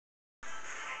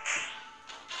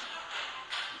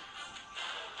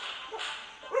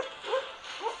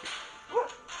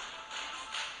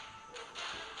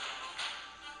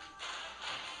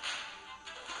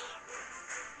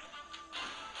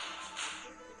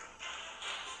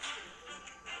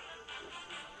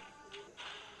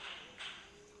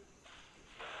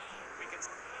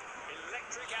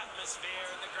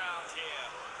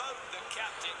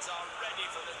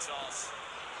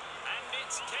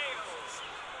tails.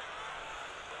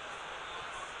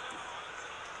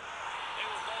 They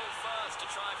will bowl first to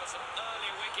try for some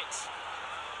early wickets.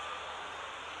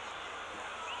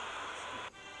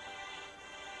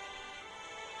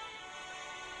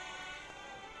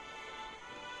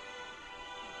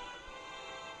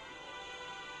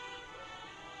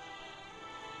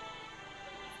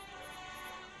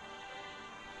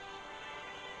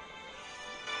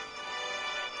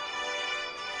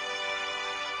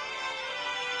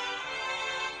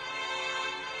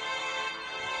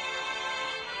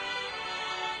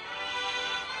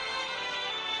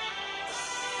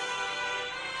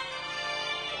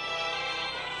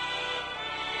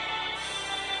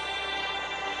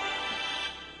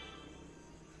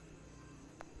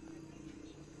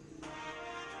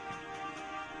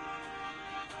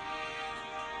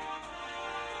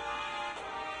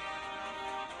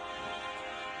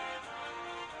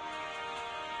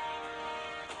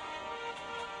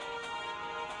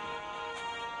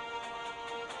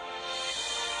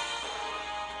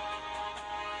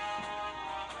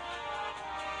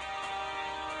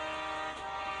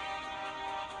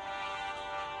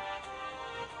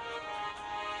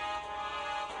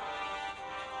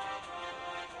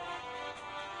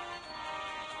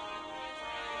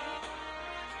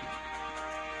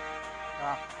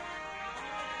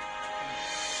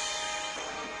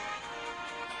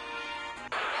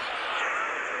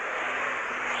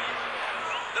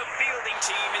 The fielding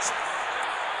team is...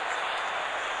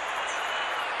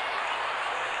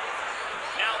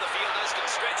 Now the fielders can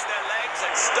stretch their legs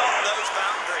and stop those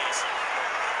boundaries.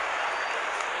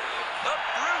 A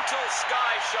brutal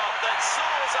sky shot that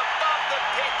soars above the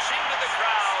pitch into the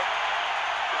crowd.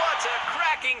 What a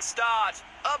cracking start.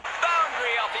 A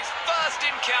boundary off his first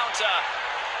encounter.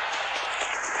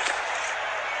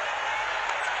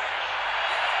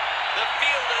 The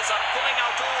fielders are pulling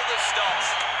out all the stops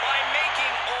by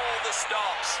making all the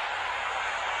stops.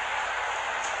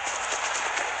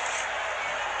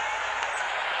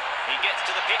 He gets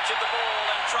to the pitch of the ball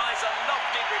and tries a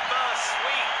lofty reverse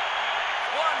sweep.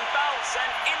 One bounce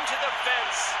and into the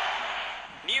fence.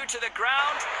 New to the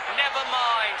ground? Never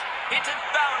mind. Hit a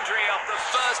boundary off the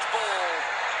first ball.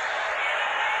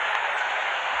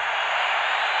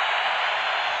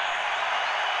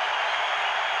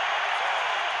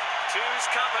 Two's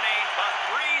company, but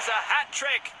three's a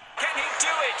hat-trick. Can he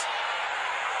do it?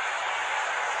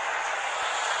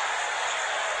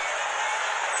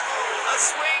 A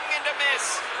swing and a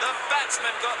miss. The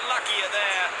batsman got luckier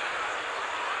there.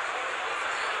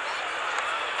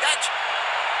 Catch.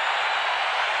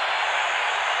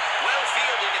 Well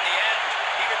fielded in the end.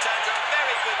 He returns a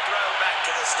very good throw back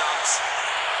to the stumps.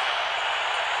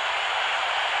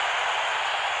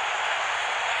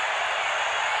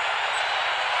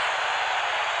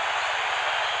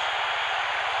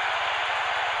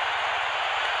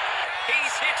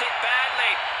 He's hit it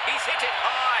badly. He's hit it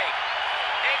high.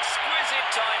 Exquisite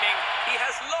timing. He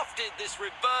has lofted this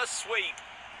reverse sweep.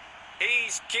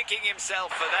 He's kicking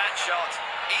himself for that shot.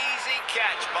 Easy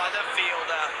catch by the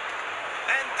fielder.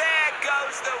 And there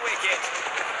goes the wicket.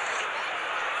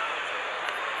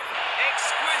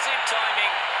 Exquisite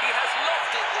timing. He has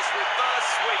lofted this reverse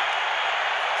sweep.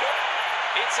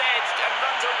 It's edged and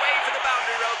runs away for the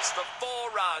boundary ropes for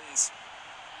 4 runs.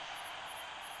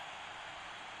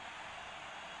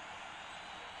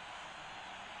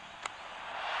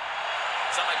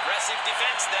 Some aggressive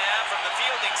defence there from the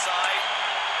fielding side.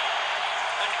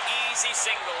 An easy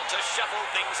single to shuffle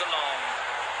things along.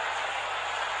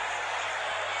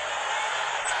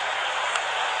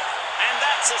 And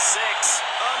that's a 6.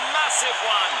 A massive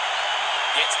one.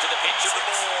 Gets to the pitch of the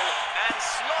ball and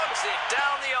slogs it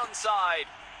down the onside.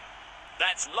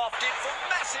 That's lofted for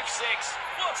massive 6.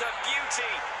 What a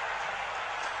beauty.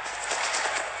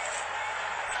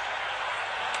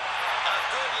 A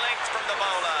good length from the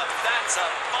bowler. That's a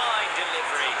fine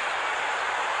delivery.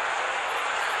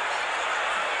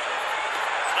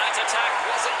 That attack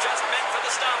wasn't just meant for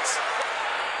the stumps.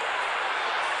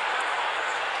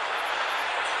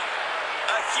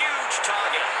 A huge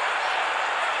target.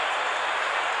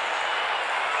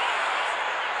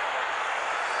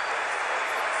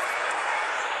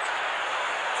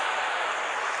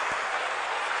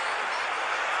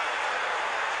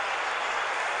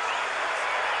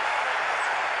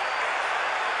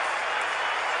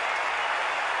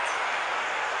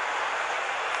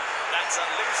 That's a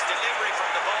loose delivery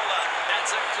from the bowler.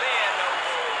 That's a clear no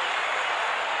ball.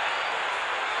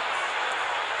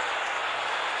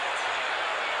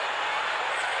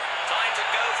 Time to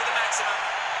go for the maximum.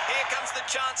 Here comes the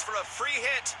chance for a free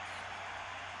hit.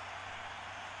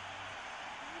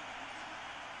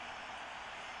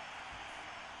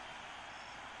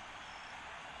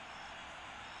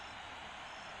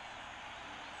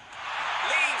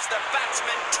 the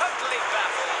batsman totally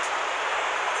baffled.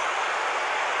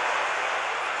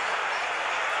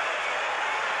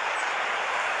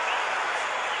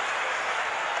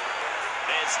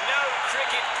 There's no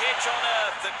cricket pitch on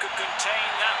earth that could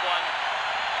contain that one.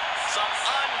 Some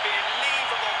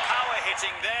unbelievable power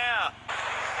hitting there.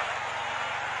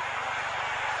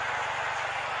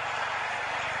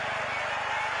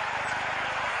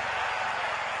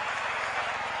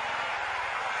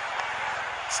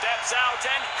 Steps out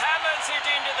and hammers it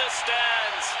into the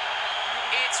stands.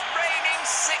 It's raining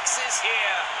sixes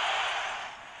here.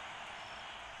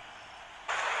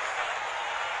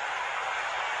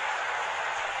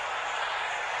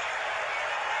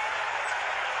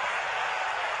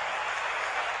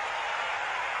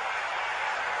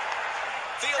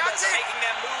 Fielders are making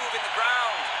their move in the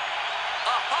ground.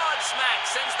 A hard smack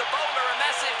sends the bowler a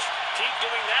message. Keep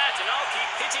doing that and I'll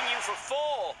keep hitting you for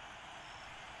 4.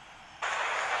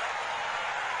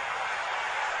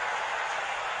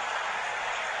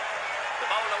 The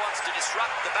bowler wants to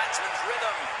disrupt the batsman's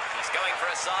rhythm. He's going for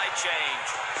a side change.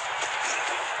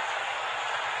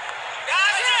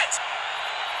 That's it!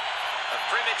 A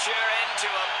premature end to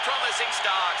a promising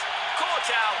start. Caught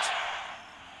out.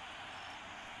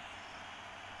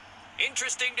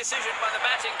 Interesting decision by the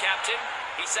batting captain.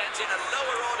 He sends in a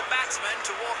lower order batsman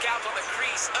to walk out on the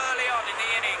crease early on in the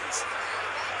innings.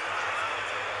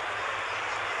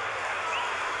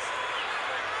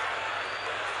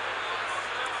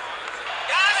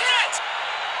 That's it!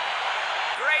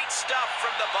 Great stuff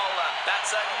from the bowler.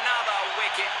 That's another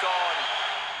wicket gone.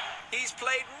 He's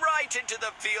played right into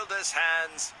the fielder's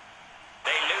hands.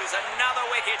 They lose another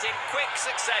wicket in quick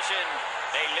succession.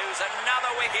 They lose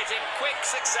another wicket in quick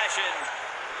succession.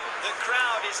 The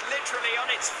crowd is literally on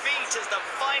its feet as the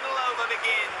final over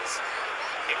begins.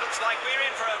 It looks like we're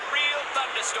in for a real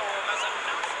thunderstorm as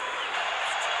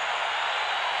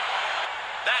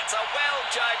That's a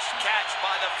well-judged catch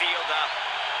by the fielder.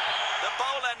 The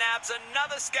bowler nabs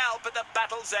another scalp at the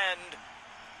battle's end.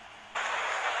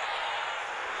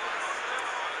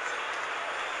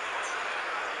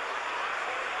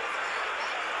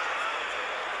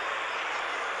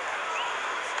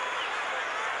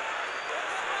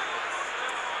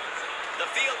 The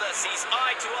fielder sees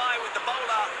eye to eye with the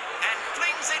bowler and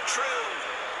flings it true.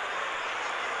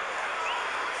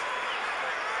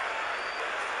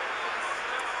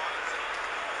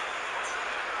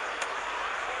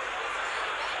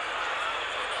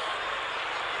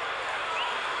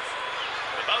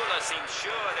 The bowler seemed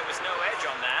sure there was no edge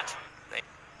on that.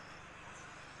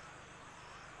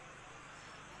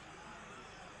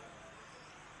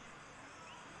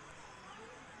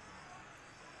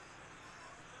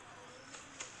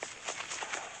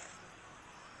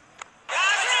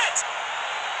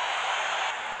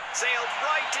 Sailed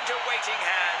right into waiting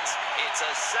hands. It's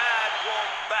a sad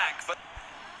walk back for... A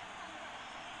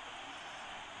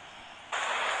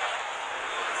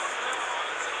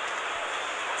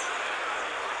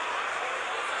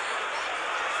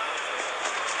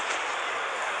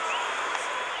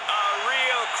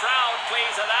real crowd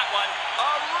pleaser, that one.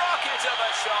 A rocket of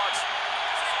a shot.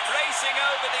 Racing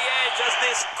over the edge as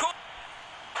this...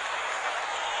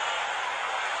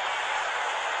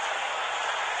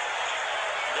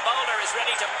 The bowler is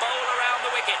ready to bowl around the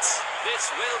wickets.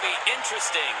 This will be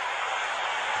interesting.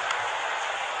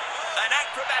 An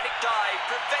acrobatic dive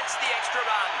prevents the extra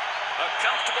run. A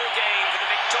comfortable game for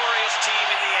the victorious team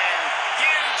in the end.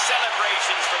 Huge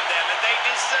celebrations from them, and they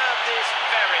deserve this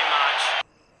very much.